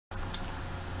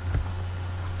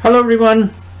Hello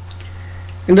everyone.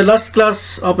 In the last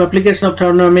class of application of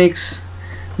thermodynamics,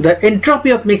 the entropy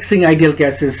of mixing ideal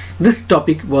gases, this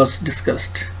topic was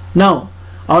discussed. Now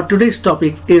our today's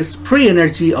topic is free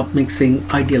energy of mixing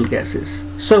ideal gases.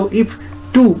 So if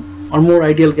two or more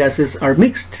ideal gases are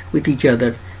mixed with each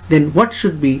other, then what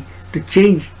should be the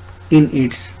change in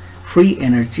its free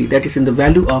energy, that is in the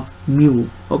value of mu.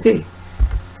 Okay.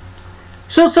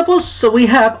 So suppose we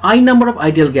have I number of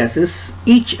ideal gases,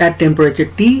 each at temperature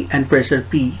T and pressure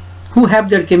P, who have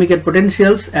their chemical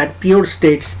potentials at pure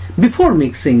states before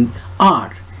mixing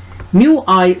are mu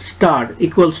I star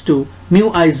equals to mu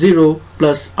I0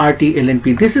 plus RT ln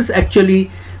P. This is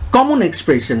actually common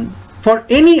expression for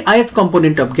any ith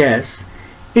component of gas,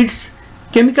 its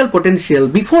chemical potential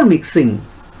before mixing,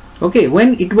 okay,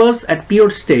 when it was at pure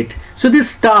state. So this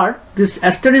star, this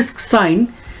asterisk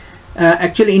sign,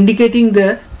 actually indicating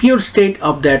the pure state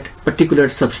of that particular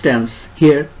substance,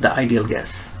 here the ideal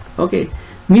gas. Okay,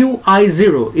 mu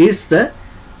I0 is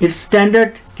its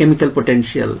standard chemical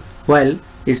potential, while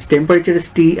its temperature is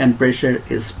T and pressure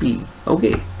is P.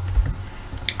 Okay,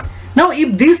 now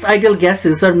if these ideal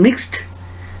gases are mixed,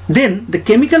 then the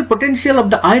chemical potential of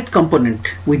the ith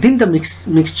component within the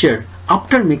mixture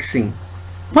after mixing,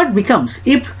 what becomes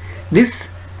if this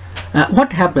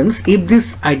what happens if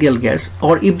this ideal gas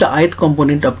or if the ith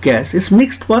component of gas is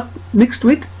mixed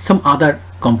with some other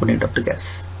component of the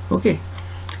gas? Okay,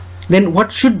 then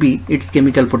what should be its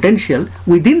chemical potential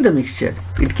within the mixture?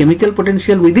 Its chemical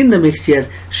potential within the mixture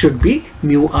should be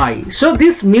mu I. So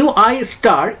this mu I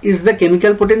star is the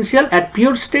chemical potential at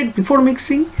pure state before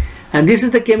mixing, and this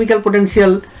is the chemical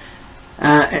potential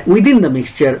within the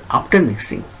mixture after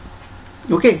mixing.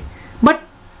 Okay, but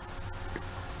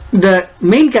the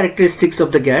main characteristics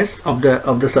of the gas of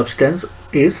the substance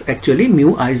is actually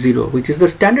mu I0, which is the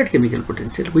standard chemical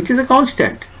potential, which is a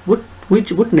constant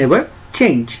which would never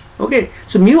change. Okay,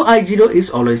 so mu I0 is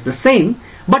always the same,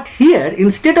 but here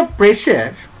instead of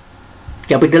pressure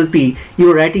capital P, you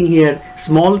are writing here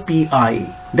small pi.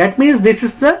 That means this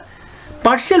is the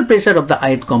partial pressure of the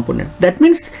ith component. That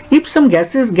means if some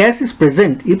gas is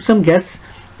present, if some gas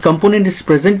component is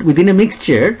present within a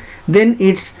mixture, then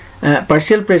its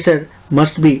partial pressure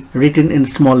must be written in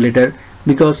small letter,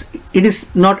 because it is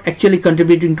not actually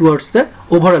contributing towards the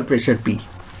overall pressure P.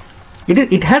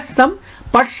 It has some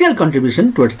partial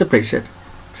contribution towards the pressure.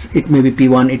 It may be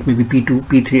P1, it may be P2,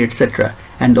 P3, etc.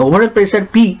 And the overall pressure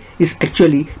P is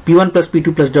actually P1 plus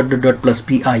P2 plus dot dot dot plus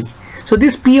Pi. So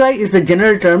this Pi is the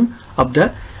general term of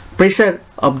the pressure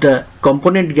of the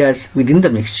component gas within the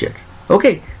mixture.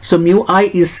 Okay, so mu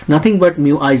I is nothing but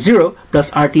mu I0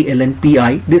 plus RT ln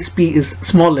Pi. This P is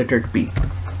small lettered P.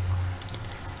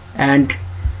 And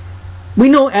we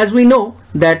know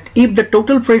that if the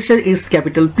total pressure is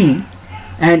capital P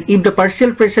and if the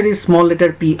partial pressure is small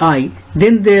letter Pi,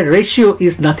 then the ratio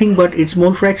is nothing but its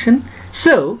mole fraction.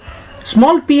 So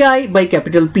small pi by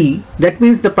capital P, that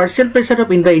means the partial pressure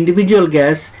of in the individual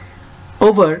gas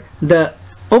over the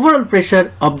overall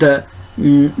pressure of the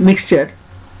mixture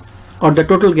or the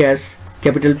total gas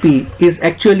capital P is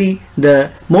actually the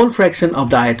mole fraction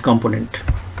of the ith component.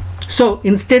 So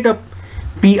instead of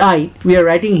Pi, we are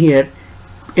writing here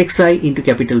Xi into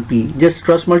capital P. Just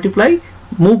cross multiply,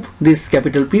 move this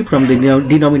capital P from the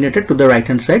denominator to the right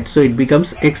hand side, so it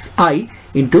becomes Xi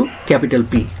into capital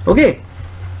P. Okay,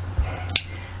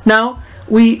 now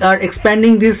we are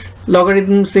expanding this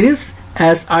logarithm series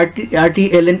as RT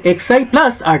ln Xi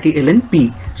plus RT ln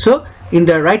P. So in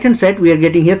the right hand side we are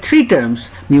getting here three terms,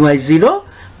 mu I0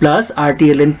 plus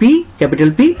RT ln P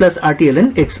capital P plus RT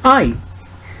ln Xi,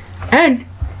 and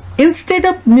instead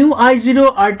of mu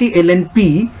I0 RT ln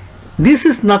P, this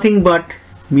is nothing but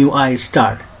mu I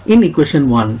star in equation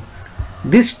 1.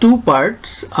 These two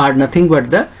parts are nothing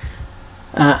but the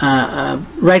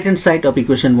right hand side of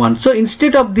equation 1. So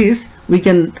instead of this we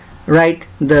can write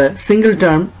the single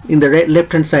term in the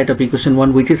left hand side of equation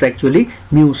 1, which is actually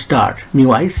mu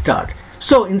I star.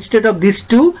 So instead of these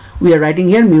two, we are writing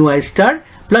here mu I star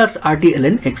plus RT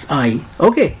ln Xi.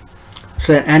 Okay,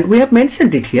 so and we have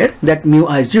mentioned it here that mu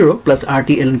I0 plus RT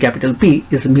ln capital P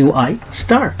is mu I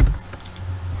star.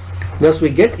 Thus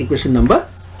we get equation number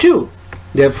 2.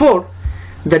 Therefore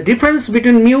the difference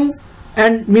between mu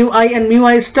I and mu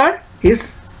I star is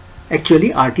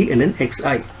actually RT ln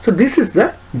Xi. So this is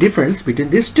the difference between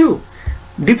these two.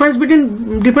 Difference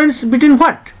between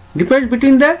what? Difference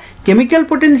between the chemical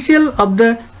potential of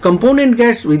the component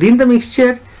gas within the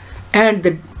mixture and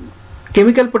the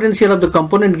chemical potential of the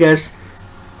component gas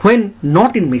when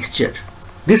not in mixture.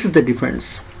 This is the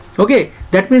difference. Okay,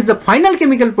 that means the final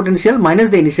chemical potential minus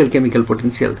the initial chemical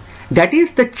potential, that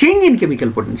is the change in chemical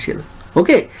potential.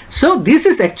 Okay, so this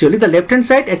is actually, the left hand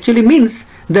side actually means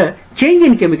the change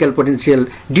in chemical potential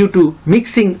due to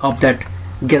mixing of that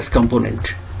gas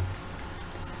component.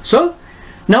 So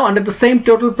now under the same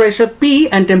total pressure P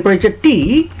and temperature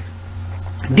T,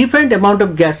 different amount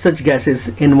of gas, such gases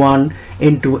N1,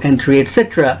 N2, N3,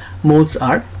 etc. moles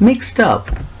are mixed up.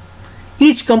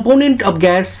 Each component of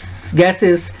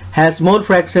gases has mole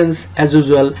fractions as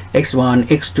usual x1,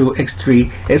 x2,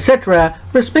 x3, etc.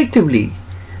 respectively.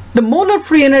 The molar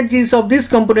free energies of this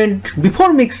component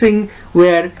before mixing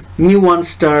were mu1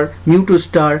 star, mu2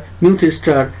 star, mu3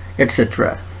 star,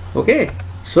 etc. Okay,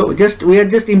 so we are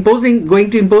just going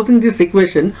to imposing this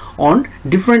equation on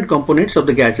different components of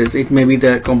the gases. It may be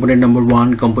the component number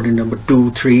 1, component number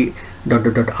 2, 3,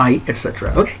 I,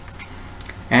 etc. Okay,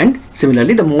 and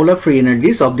similarly the molar free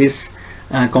energies of this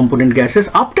component gases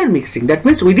after mixing, that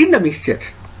means within the mixture,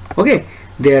 okay,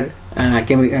 their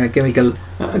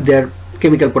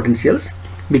chemical potentials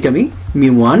becoming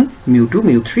mu1, mu2,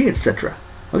 mu3, etc.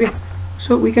 Okay,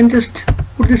 so we can just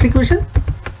put this equation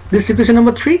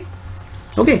number 3.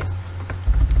 Okay,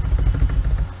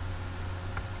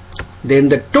 then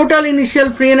the total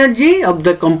initial free energy of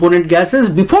the component gases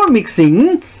before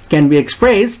mixing can be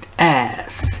expressed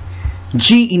as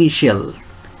G initial,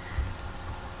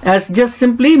 as just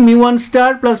simply mu1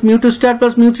 star plus mu2 star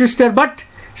plus mu3 star, but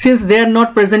since they are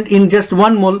not present in just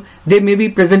 1 mole, they may be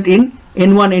present in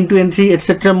N1, N2, N3,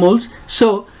 etc. moles.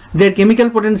 So their chemical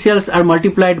potentials are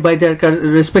multiplied by their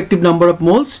respective number of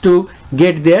moles to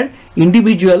get their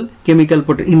individual chemical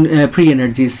free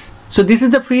energies. So this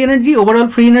is the free energy, overall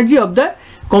free energy of the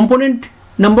component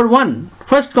number 1,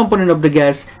 first component of the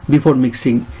gas before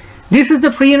mixing. This is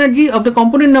the free energy of the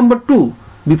component number 2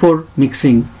 before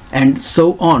mixing, and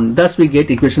so on. Thus we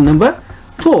get equation number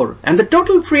 4. And the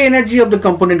total free energy of the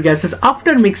component gases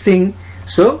after mixing,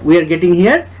 so we are getting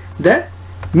here the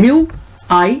mu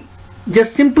I,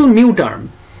 just simple mu term.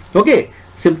 Okay,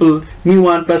 simple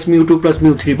mu1 plus mu2 plus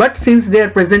mu3, but since they are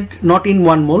present not in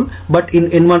 1 mole but in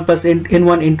N1 plus N1,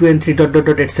 N2,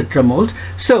 N3 etc. moles,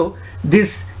 so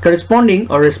this corresponding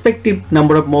or respective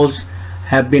number of moles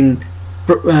have been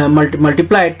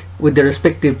multiplied with the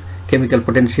respective chemical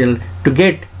potential to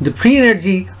get the free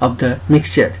energy of the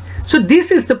mixture. So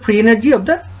this is the free energy of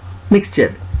the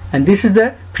mixture, and this is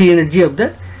the free energy of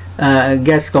the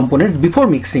gas components before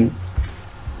mixing.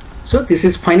 So this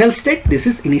is final state, this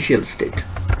is initial state.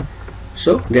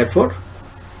 So therefore,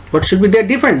 what should be the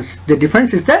difference? The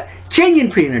difference is the change in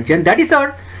free energy, and that is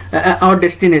our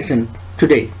destination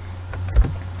today.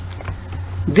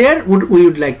 There we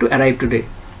would like to arrive today.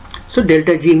 So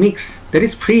delta G mix, that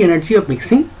is free energy of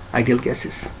mixing ideal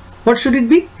gases. What should it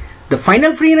be? The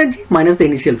final free energy minus the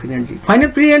initial free energy.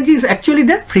 Final free energy is actually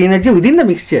the free energy within the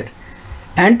mixture,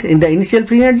 and in the initial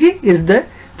free energy is the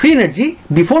free energy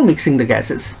before mixing the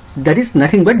gases. That is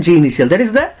nothing but G initial. That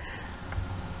is the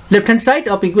left hand side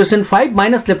of equation 5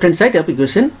 minus left hand side of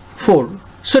equation 4.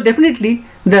 So definitely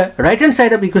the right hand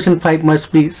side of equation 5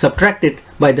 must be subtracted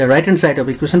by the right hand side of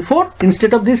equation 4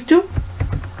 instead of these two.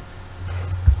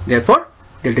 Therefore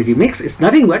delta G mix is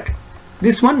nothing but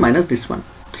this one minus this one.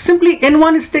 Simply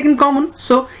N1 is taken common,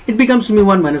 so it becomes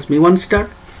mu1 minus mu1 star.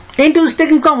 N2 is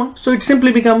taken common, so it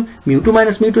simply becomes mu2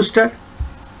 minus mu2 star,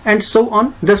 and so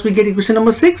on. Thus we get equation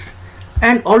number 6.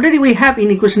 And already we have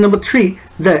in equation number 3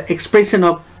 the expression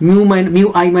of mu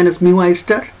I minus mu I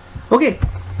star. Okay,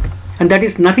 and that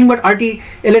is nothing but RT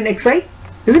ln xi,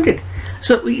 isn't it?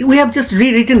 So we have just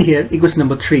rewritten here equation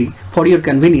number 3 for your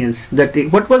convenience. That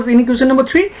what was in equation number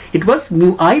 3? It was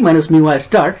mu I minus mu I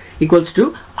star equals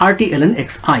to RT ln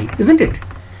xi, isn't it?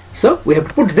 So we have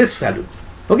to put this value.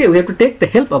 Okay, we have to take the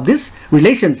help of this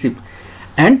relationship,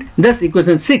 and thus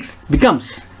equation 6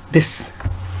 becomes this.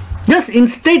 Thus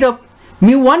instead of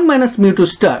mu1 minus mu2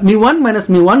 star, mu1 minus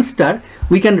mu1 star,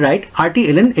 we can write RT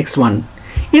ln x1.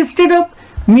 Instead of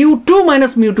mu2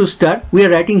 minus mu2 star, we are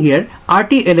writing here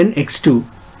RT ln x2,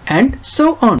 and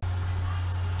so on.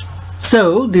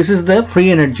 So this is the free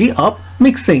energy of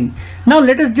mixing. Now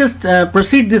let us just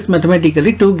proceed this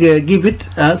mathematically to give it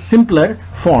a simpler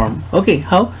form. Okay,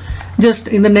 how? Just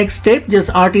in the next step, just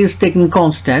RT is taken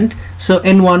constant, so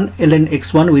N1 ln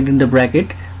x1 within the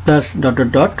bracket plus dot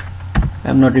dot dot.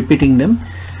 I'm not repeating them.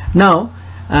 Now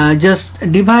just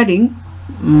dividing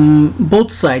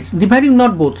both sides,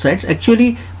 not both sides,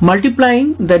 actually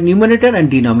multiplying the numerator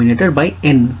and denominator by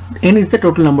n. N is the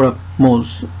total number of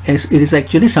moles. It is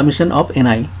actually summation of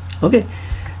Ni. Okay,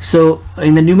 so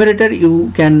in the numerator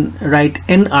you can write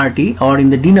nRT, or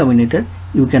in the denominator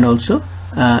you can also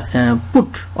put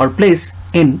or place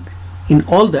n in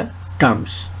all the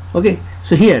terms. Okay,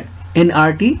 so here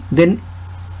nRT, then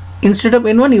instead of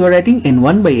n1 you are writing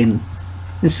n1 by n.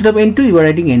 Instead of n2 you are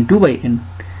writing n2 by n.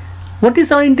 What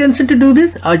is our intention to do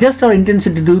this? Just our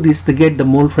intention to do this to get the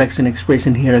mole fraction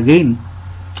expression here again.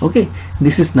 Okay,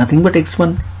 this is nothing but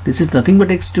x1, this is nothing but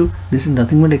x2, this is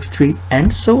nothing but x3,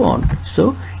 and so on.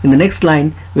 So in the next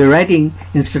line we are writing,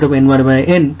 instead of n1 by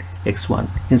n, x1,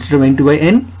 instead of n2 by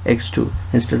n, x2,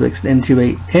 instead of n3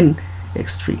 by n,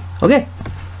 x3. Okay,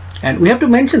 and we have to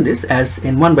mention this as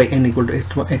n1 by n equal to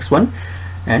x1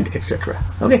 and etc.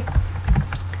 Okay,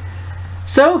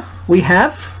 so we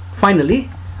have finally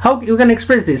how you can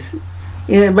express this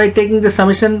by taking the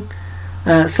summation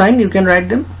sign. You can write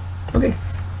them. Okay,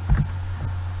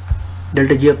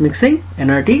 delta G of mixing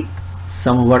nRT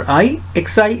sum over I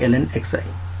xi ln xi,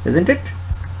 isn't it?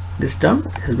 This term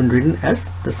has been written as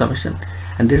the summation,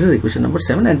 and this is equation number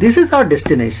 7, and this is our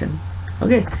destination.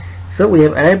 Okay, so we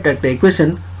have arrived at the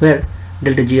equation where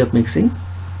delta G of mixing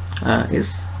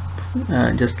is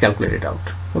just calculated out.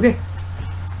 Okay,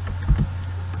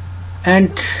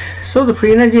 and so the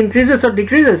free energy increases or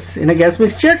decreases in a gas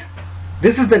mixture?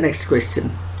 This is the next question.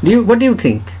 What do you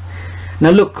think? Now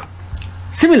look,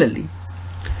 similarly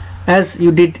as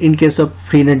you did in case of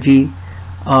free energy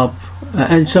of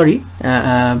entropy,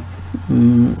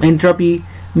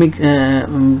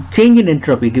 change in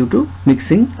entropy due to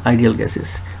mixing ideal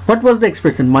gases. What was the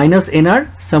expression? Minus nr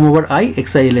sum over I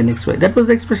xi ln xy. That was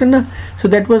the expression. So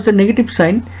that was the negative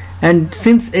sign, and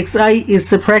since xi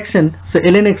is a fraction, so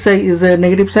ln xi is a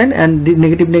negative sign, and the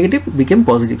negative became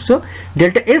positive. So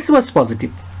delta S was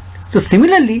positive. So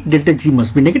similarly delta G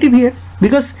must be negative here,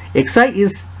 because xi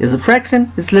is a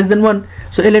fraction, it's less than 1.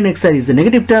 So ln xi is a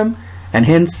negative term, and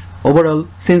hence overall,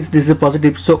 since this is a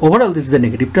positive, so overall this is a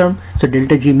negative term. So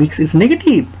delta G mix is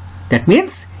negative. That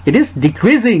means it is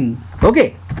decreasing.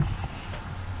 Okay,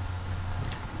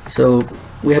 so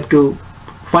we have to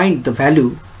find the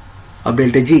value of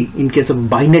delta G in case of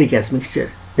binary gas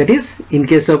mixture. That is, in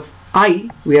case of I,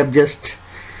 we are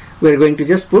going to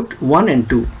just put 1 and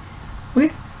 2.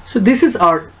 Okay, so this is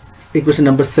our equation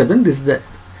number 7. This is the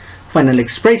final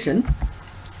expression,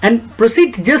 and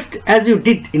proceed just as you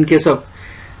did in case of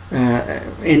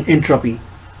entropy.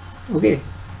 Okay,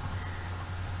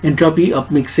 entropy of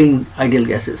mixing ideal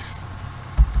gases.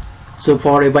 So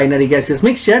for a binary gaseous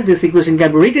mixture, this equation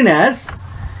can be written as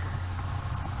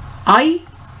I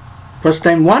first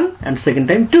time 1 and second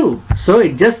time 2. So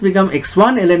it just becomes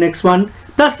x1 ln x1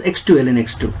 plus x2 ln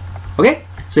x2. Okay,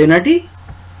 so nRT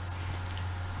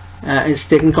is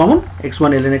taken common,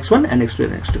 x1 ln x1 and x2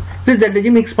 ln x2. This is delta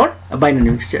G mix for a binary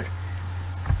mixture.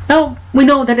 Now we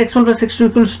know that x1 plus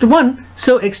x2 equals to 1,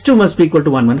 so x2 must be equal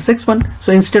to 1 minus x1.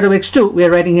 So instead of x2 we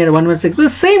are writing here 1 minus x1 the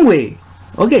same way.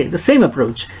 Okay, the same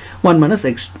approach, 1 minus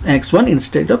x1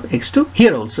 instead of x2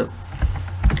 here also.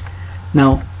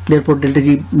 Now therefore delta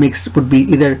G mix would be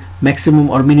either maximum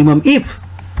or minimum if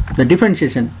the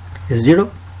differentiation is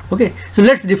 0. Okay, so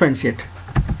let's differentiate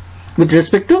with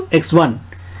respect to x1.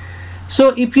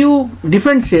 So if you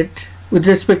differentiate with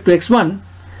respect to x1,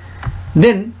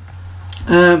 then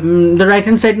the right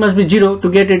hand side must be 0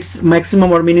 to get its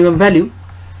maximum or minimum value.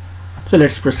 So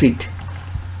let's proceed.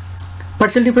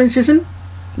 Partial differentiation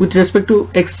with respect to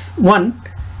x1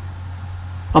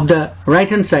 of the right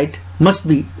hand side must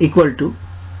be equal to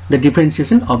the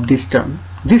differentiation of this term.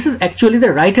 This is actually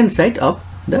the right hand side of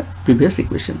the previous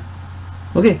equation.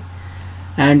 Okay,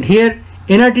 and here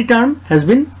nRT term has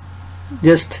been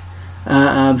just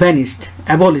vanished,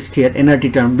 abolished here,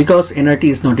 nRT term, because nRT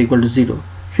is not equal to 0.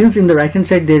 Since in the right hand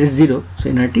side there is 0, so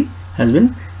nRT has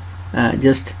been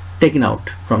just taken out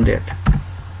from there.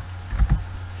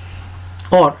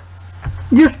 Or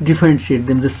just differentiate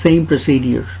them, the same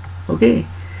procedure. Okay,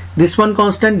 this one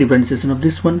constant, differentiation of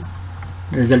this one,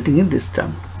 resulting in this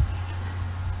term.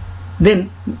 Then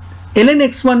ln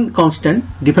x1 constant,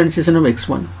 differentiation of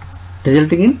x1,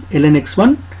 resulting in ln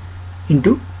x1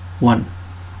 into 1,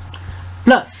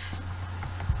 plus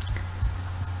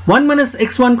 1 minus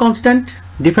x1 constant,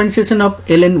 differentiation of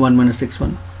ln 1 minus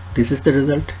x1. This is the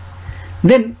result.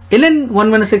 Then ln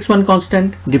 1 minus x1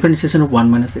 constant, differentiation of 1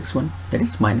 minus x1, that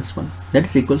is minus 1, that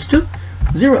is equals to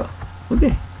 0.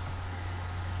 Okay,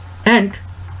 and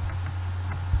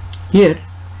here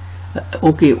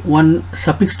okay, 1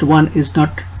 suffix to 1 is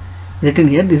not written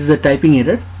here. This is a typing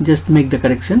error, just make the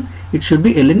correction. It should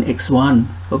be ln x1.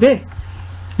 Okay,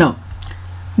 now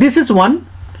this is 1,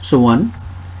 so 1,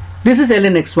 this is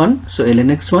ln x1, so ln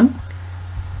x1,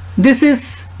 this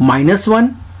is minus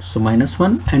 1, so minus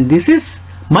 1, and this is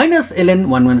minus ln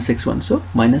 1 minus x1, so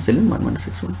minus ln 1 minus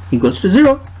x1 equals to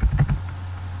 0,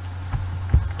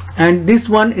 and this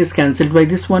one is cancelled by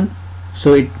this one,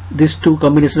 So these two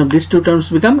combination of these two terms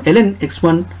become ln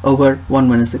x1 over 1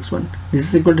 minus x1. This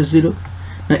is equal to 0.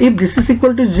 Now if this is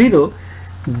equal to 0,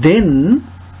 then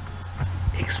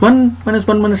x1 minus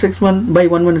 1 minus x1 by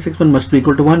 1 minus x1 must be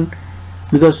equal to 1,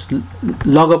 because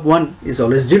log of 1 is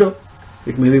always 0.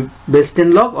 It may be base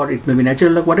 10 log or it may be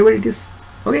natural log, whatever it is.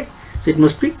 Okay, so it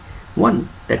must be 1.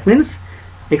 That means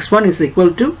x1 is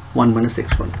equal to 1 minus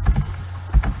x1.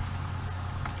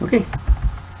 Okay,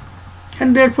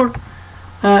 and therefore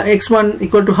x1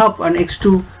 equal to half and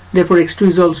x2, therefore x2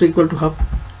 is also equal to half,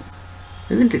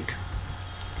 isn't it?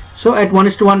 So at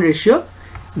 1:1 ratio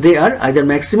they are either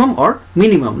maximum or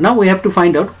minimum. Now we have to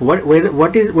find out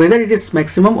whether it is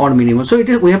maximum or minimum. So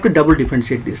we have to double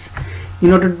differentiate this.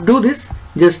 In order to do this,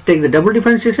 just take the double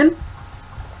differentiation,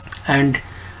 and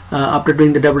after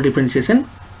doing the double differentiation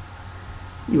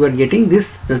you are getting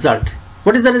this result.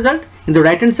 What is the result? In the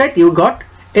right hand side you got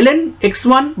ln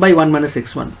x1 by 1 minus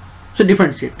x1. So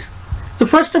differentiate. So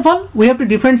first of all we have to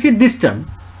differentiate this term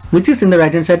which is in the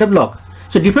right hand side of log.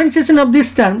 So differentiation of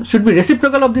this term should be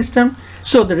reciprocal of this term.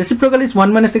 So the reciprocal is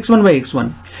 1 minus x1 by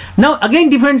x1. Now again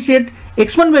differentiate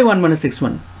x1 by 1 minus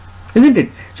x1, isn't it?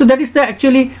 So that is the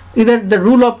actually either the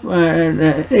rule of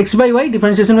x by y,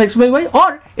 differentiation of x by y,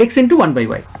 or x into 1 by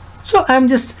y. So I am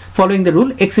just following the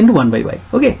rule x into 1 by y.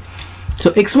 Okay.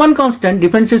 So x1 constant,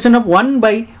 differentiation of 1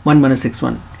 by 1 minus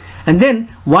x1, and then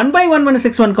 1 by 1 minus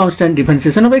x1 constant,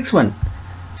 differentiation of x1.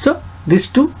 So these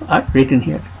two are written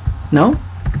here. Now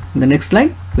in the next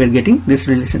line we are getting this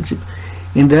relationship.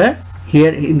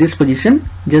 Here in this position,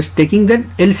 just taking the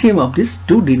LCM of these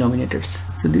two denominators.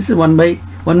 So this is 1 by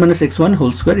 1 minus x1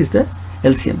 whole square is the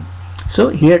LCM. So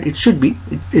here it should be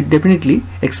it definitely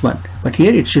x1, but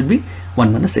here it should be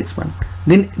 1 minus x1.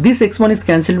 Then this x1 is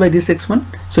cancelled by this x1,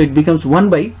 so it becomes 1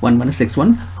 by 1 minus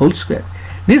x1 whole square.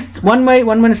 This 1 by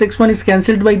 1 minus x1 is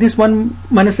cancelled by this 1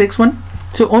 minus x1,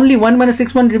 so only 1 minus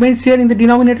x1 remains here in the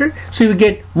denominator. So you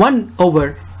get 1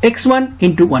 over x1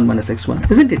 into 1 minus x1,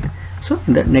 isn't it? So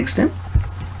in the next time,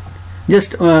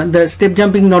 just the step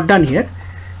jumping not done here.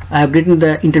 I have written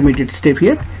the intermediate step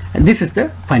here, and this is the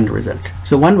final result.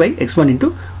 So 1 by x1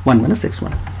 into 1 minus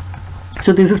x1.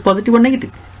 So this is positive or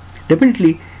negative?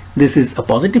 Definitely this is a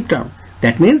positive term.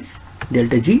 That means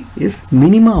delta G is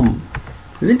minimum,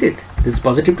 isn't it? This is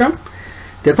positive term.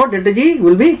 Therefore delta G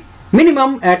will be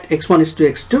minimum at x1 is to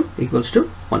x2 equals to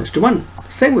 1 is to 1.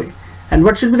 Same way. And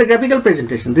what should be the graphical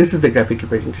presentation? This is the graphical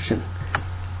presentation.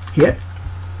 Here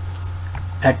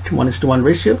at 1:1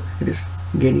 ratio it is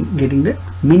getting the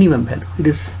minimum value. It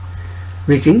is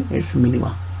reaching its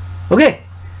minima. Okay,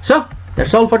 so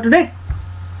that's all for today.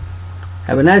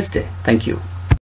 Have a nice day. Thank you.